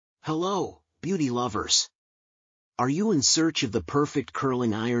Hello, beauty lovers. Are you in search of the perfect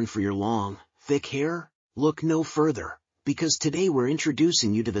curling iron for your long, thick hair? Look no further, because today we're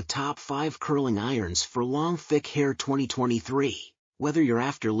introducing you to the top 5 curling irons for long thick hair 2023. Whether you're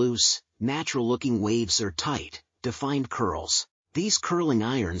after loose, natural-looking waves or tight, defined curls, these curling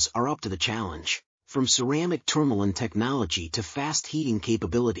irons are up to the challenge. From ceramic tourmaline technology to fast heating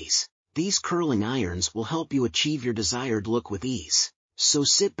capabilities, these curling irons will help you achieve your desired look with ease. So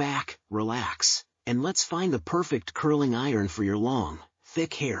sit back, relax, and let's find the perfect curling iron for your long,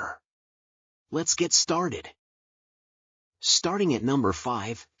 thick hair. Let's get started. Starting at number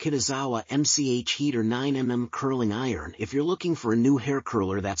 5, Kitazawa MCH Heater 9mm Curling Iron. If you're looking for a new hair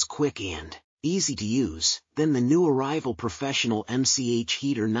curler that's quick and easy to use, then the new arrival Professional MCH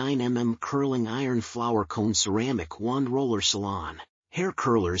Heater 9mm Curling Iron Flower Cone Ceramic Wand Roller Salon hair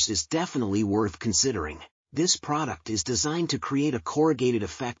curlers is definitely worth considering. This product is designed to create a corrugated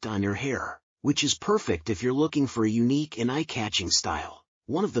effect on your hair, which is perfect if you're looking for a unique and eye-catching style.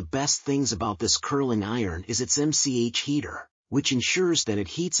 One of the best things about this curling iron is its MCH heater, which ensures that it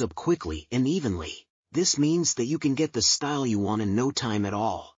heats up quickly and evenly. This means that you can get the style you want in no time at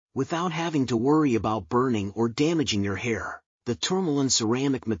all, without having to worry about burning or damaging your hair. The tourmaline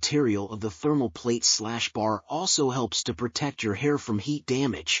ceramic material of the thermal plate/bar also helps to protect your hair from heat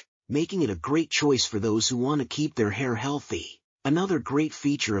damage, making it a great choice for those who want to keep their hair healthy. Another great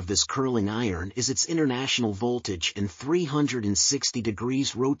feature of this curling iron is its international voltage and 360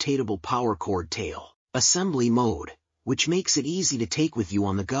 degrees rotatable power cord tail assembly mode, which makes it easy to take with you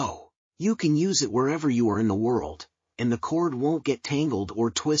on the go. You can use it wherever you are in the world, and the cord won't get tangled or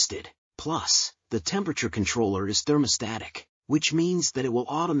twisted. Plus, the temperature controller is thermostatic, which means that it will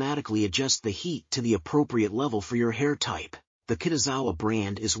automatically adjust the heat to the appropriate level for your hair type. The Kitazawa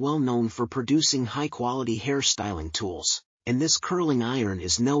brand is well known for producing high-quality hair styling tools, and this curling iron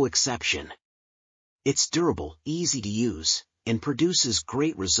is no exception. It's durable, easy to use, and produces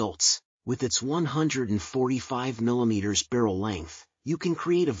great results. With its 145mm barrel length, you can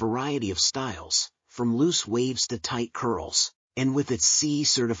create a variety of styles, from loose waves to tight curls, and with its CE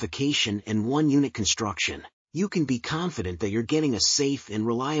certification and one-unit construction, you can be confident that you're getting a safe and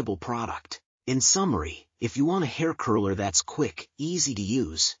reliable product. In summary, if you want a hair curler that's quick, easy to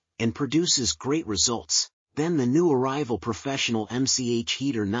use, and produces great results, then the new arrival Professional MCH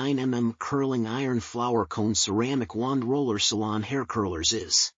Heater 9mm Curling Iron Flower Cone Ceramic Wand Roller Salon hair curlers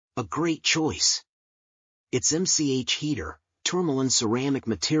is a great choice. Its MCH heater, tourmaline ceramic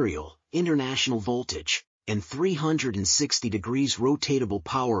material, international voltage, and 360 degrees rotatable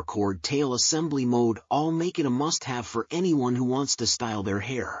power cord tail assembly mode all make it a must-have for anyone who wants to style their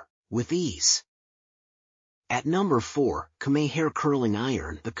hair with ease. At number 4, Kamei Hair Curling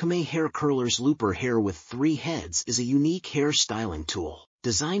Iron. The Kamei Hair Curler's Looper Hair with 3 Heads is a unique hair styling tool,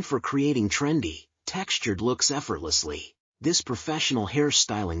 designed for creating trendy, textured looks effortlessly. This professional hair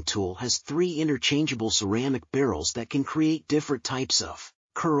styling tool has 3 interchangeable ceramic barrels that can create different types of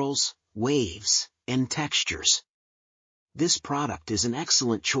curls, waves, and textures. This product is an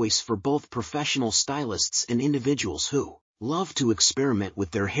excellent choice for both professional stylists and individuals who love to experiment with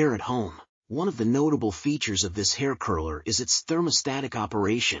their hair at home. One of the notable features of this hair curler is its thermostatic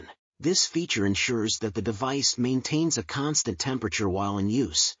operation. This feature ensures that the device maintains a constant temperature while in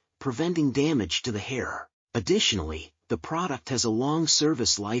use, preventing damage to the hair. Additionally, the product has a long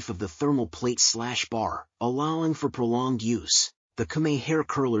service life of the thermal plate/bar, allowing for prolonged use. The Kamei Hair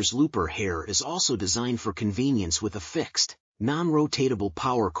Curler's Looper Hair is also designed for convenience with a fixed, non-rotatable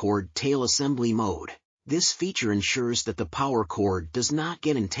power cord tail assembly mode. This feature ensures that the power cord does not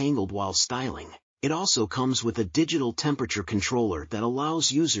get entangled while styling. It also comes with a digital temperature controller that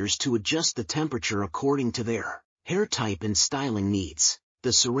allows users to adjust the temperature according to their hair type and styling needs.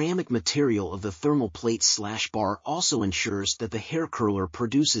 The ceramic material of the thermal plate/bar also ensures that the hair curler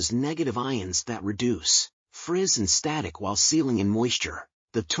produces negative ions that reduce frizz and static while sealing in moisture.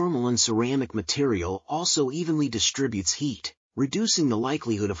 The tourmaline ceramic material also evenly distributes heat, reducing the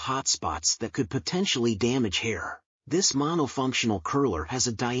likelihood of hot spots that could potentially damage hair. This monofunctional curler has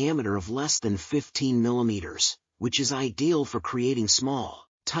a diameter of less than 15 mm, which is ideal for creating small,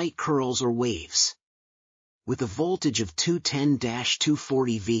 tight curls or waves. With a voltage of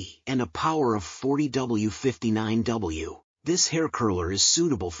 210-240V and a power of 40W59W, this hair curler is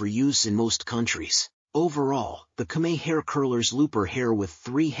suitable for use in most countries. Overall, the Kamei Hair Curler's Looper Hair with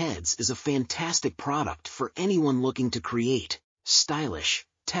 3 Heads is a fantastic product for anyone looking to create stylish,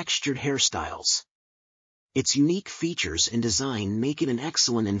 textured hairstyles. Its unique features and design make it an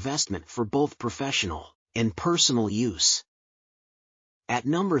excellent investment for both professional and personal use. At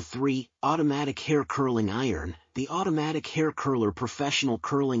number 3, Automatic Hair Curling Iron. the Automatic Hair Curler Professional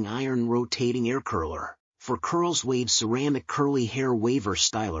Curling Iron Rotating Air Curler. For Curls Waves Ceramic Curly Hair Waver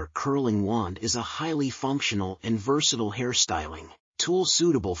Styler Curling Wand is a highly functional and versatile hairstyling tool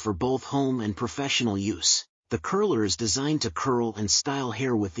suitable for both home and professional use. The curler is designed to curl and style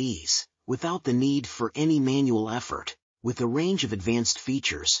hair with ease, without the need for any manual effort. With a range of advanced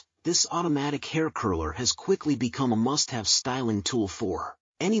features, this automatic hair curler has quickly become a must-have styling tool for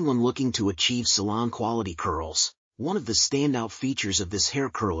anyone looking to achieve salon-quality curls. One of the standout features of this hair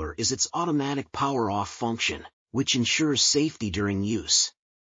curler is its automatic power-off function, which ensures safety during use.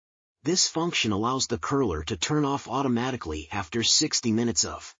 This function allows the curler to turn off automatically after 60 minutes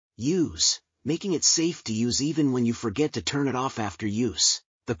of use, making it safe to use even when you forget to turn it off after use.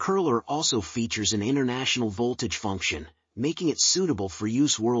 The curler also features an international voltage function, making it suitable for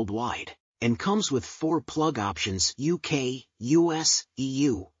use worldwide, and comes with 4 plug options: UK, US,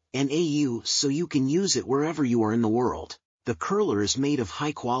 EU, and AU, so you can use it wherever you are in the world. The curler is made of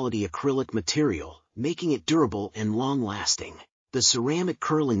high-quality acrylic material, making it durable and long-lasting. The ceramic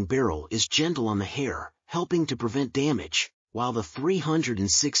curling barrel is gentle on the hair, helping to prevent damage, while the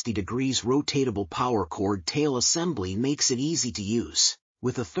 360 degrees rotatable power cord tail assembly makes it easy to use.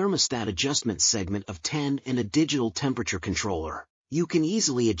 With a thermostat adjustment segment of 10 and a digital temperature controller, you can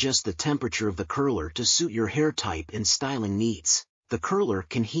easily adjust the temperature of the curler to suit your hair type and styling needs. The curler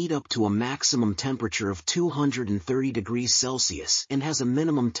can heat up to a maximum temperature of 230 degrees Celsius and has a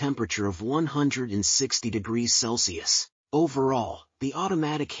minimum temperature of 160 degrees Celsius. Overall, the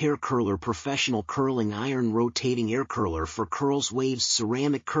Automatic Hair Curler Professional Curling Iron Rotating Air Curler for Curls Waves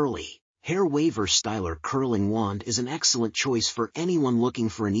Ceramic Curly Hair Waver Styler Curling Wand is an excellent choice for anyone looking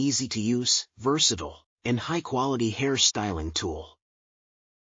for an easy-to-use, versatile, and high-quality hair styling tool.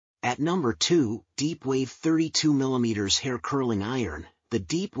 At number 2, Deep Wave 32mm Hair Curling Iron. The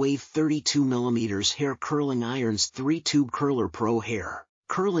Deep Wave 32mm Hair Curling Iron's 3-Tube Curler Pro Hair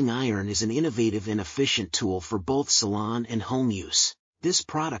Curling Iron is an innovative and efficient tool for both salon and home use. This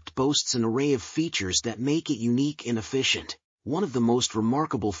product boasts an array of features that make it unique and efficient. One of the most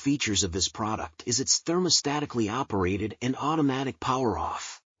remarkable features of this product is its thermostatically operated and automatic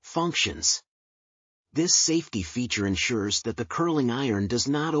power-off functions. This safety feature ensures that the curling iron does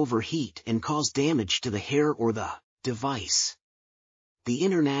not overheat and cause damage to the hair or the device. The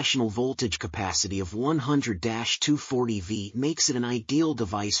international voltage capacity of 100-240 V makes it an ideal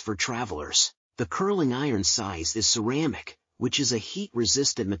device for travelers. The curling iron size is ceramic, which is a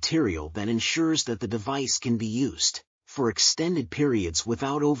heat-resistant material that ensures that the device can be used for extended periods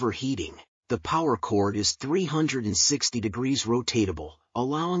without overheating. The power cord is 360 degrees rotatable,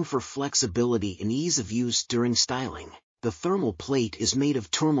 allowing for flexibility and ease of use during styling. The thermal plate is made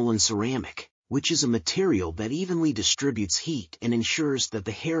of tourmaline ceramic, which is a material that evenly distributes heat and ensures that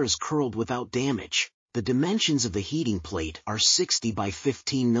the hair is curled without damage. The dimensions of the heating plate are 60 by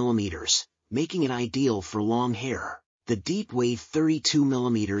 15 mm, making it ideal for long hair. The Deep Wave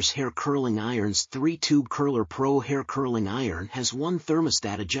 32mm Hair Curling Iron's 3-Tube Curler Pro Hair Curling Iron has one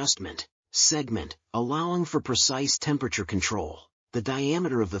thermostat adjustment segment, allowing for precise temperature control. The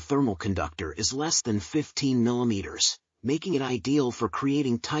diameter of the thermal conductor is less than 15 mm, making it ideal for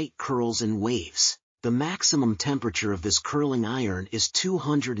creating tight curls and waves. The maximum temperature of this curling iron is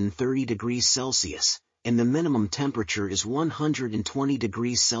 230 degrees Celsius, and the minimum temperature is 120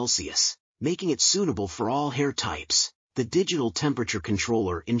 degrees Celsius, making it suitable for all hair types. The digital temperature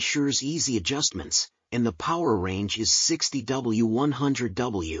controller ensures easy adjustments, and the power range is 60W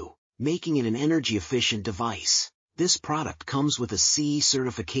 100W, making it an energy-efficient device. This product comes with a CE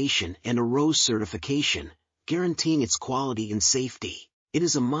certification and a RoHS certification, guaranteeing its quality and safety. It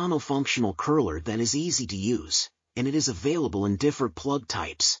is a monofunctional curler that is easy to use, and it is available in different plug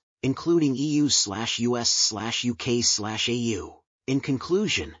types, including EU/US/UK/AU. In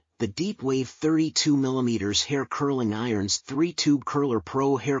conclusion, the Deep Wave 32mm Hair Curling Iron's 3-Tube Curler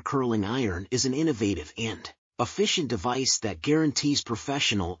Pro Hair Curling Iron is an innovative and efficient device that guarantees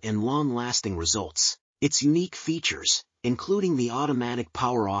professional and long-lasting results. Its unique features, including the automatic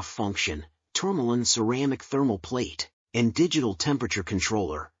power-off function, tourmaline ceramic thermal plate, and digital temperature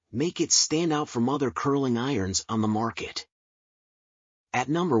controller, make it stand out from other curling irons on the market. At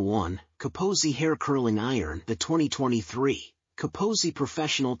number 1, Kaposi Hair Curling Iron. The 2023 Kaposi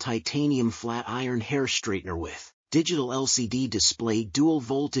Professional Titanium Flat Iron Hair Straightener with digital LCD display dual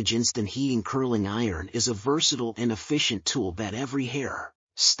voltage instant heating curling iron is a versatile and efficient tool that every hair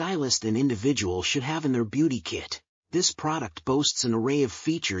stylist and individual should have in their beauty kit. This product boasts an array of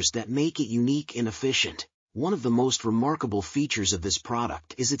features that make it unique and efficient. One of the most remarkable features of this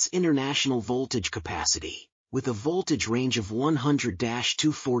product is its international voltage capacity. With a voltage range of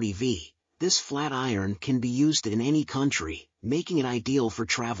 100-240 V, This flat iron can be used in any country, making it ideal for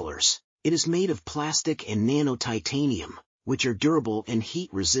travelers. It is made of plastic and nano-titanium, which are durable and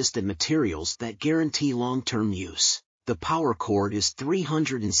heat-resistant materials that guarantee long-term use. The power cord is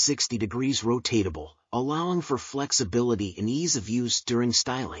 360 degrees rotatable, allowing for flexibility and ease of use during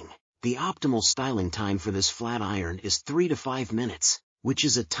styling. The optimal styling time for this flat iron is 3 to 5 minutes, which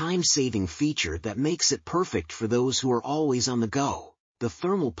is a time-saving feature that makes it perfect for those who are always on the go. The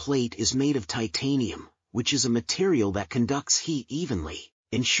thermal plate is made of titanium, which is a material that conducts heat evenly,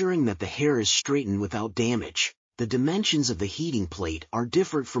 ensuring that the hair is straightened without damage. The dimensions of the heating plate are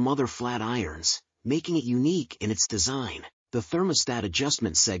different from other flat irons, making it unique in its design. The thermostat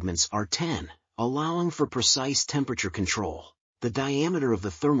adjustment segments are 10, allowing for precise temperature control. The diameter of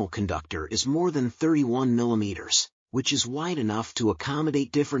the thermal conductor is more than 31 millimeters, which is wide enough to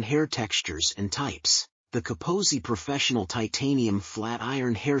accommodate different hair textures and types. The Kaposi Professional Titanium Flat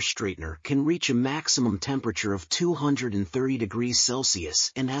Iron Hair Straightener can reach a maximum temperature of 230 degrees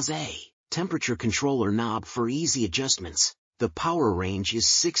Celsius and has a temperature controller knob for easy adjustments. The power range is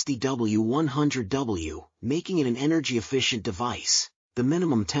 60W-100W, making it an energy-efficient device. The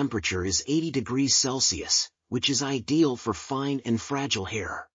minimum temperature is 80 degrees Celsius, which is ideal for fine and fragile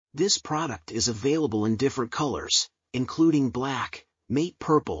hair. This product is available in different colors, including black, matte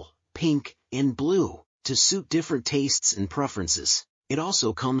purple, pink, and blue, to suit different tastes and preferences. It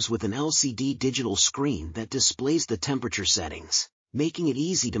also comes with an LCD digital screen that displays the temperature settings, making it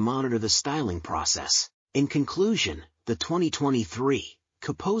easy to monitor the styling process. In conclusion, the 2023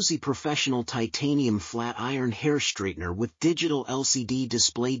 Kaposi Professional Titanium Flat Iron Hair Straightener with Digital LCD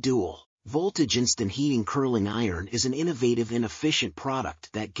Display Dual Voltage Instant Heating Curling Iron is an innovative and efficient product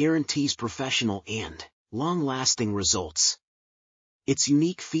that guarantees professional and long-lasting results. Its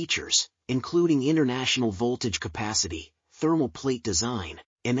unique features, including international voltage capacity, thermal plate design,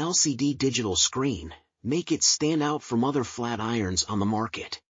 and LCD digital screen, make it stand out from other flat irons on the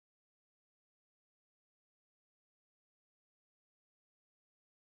market.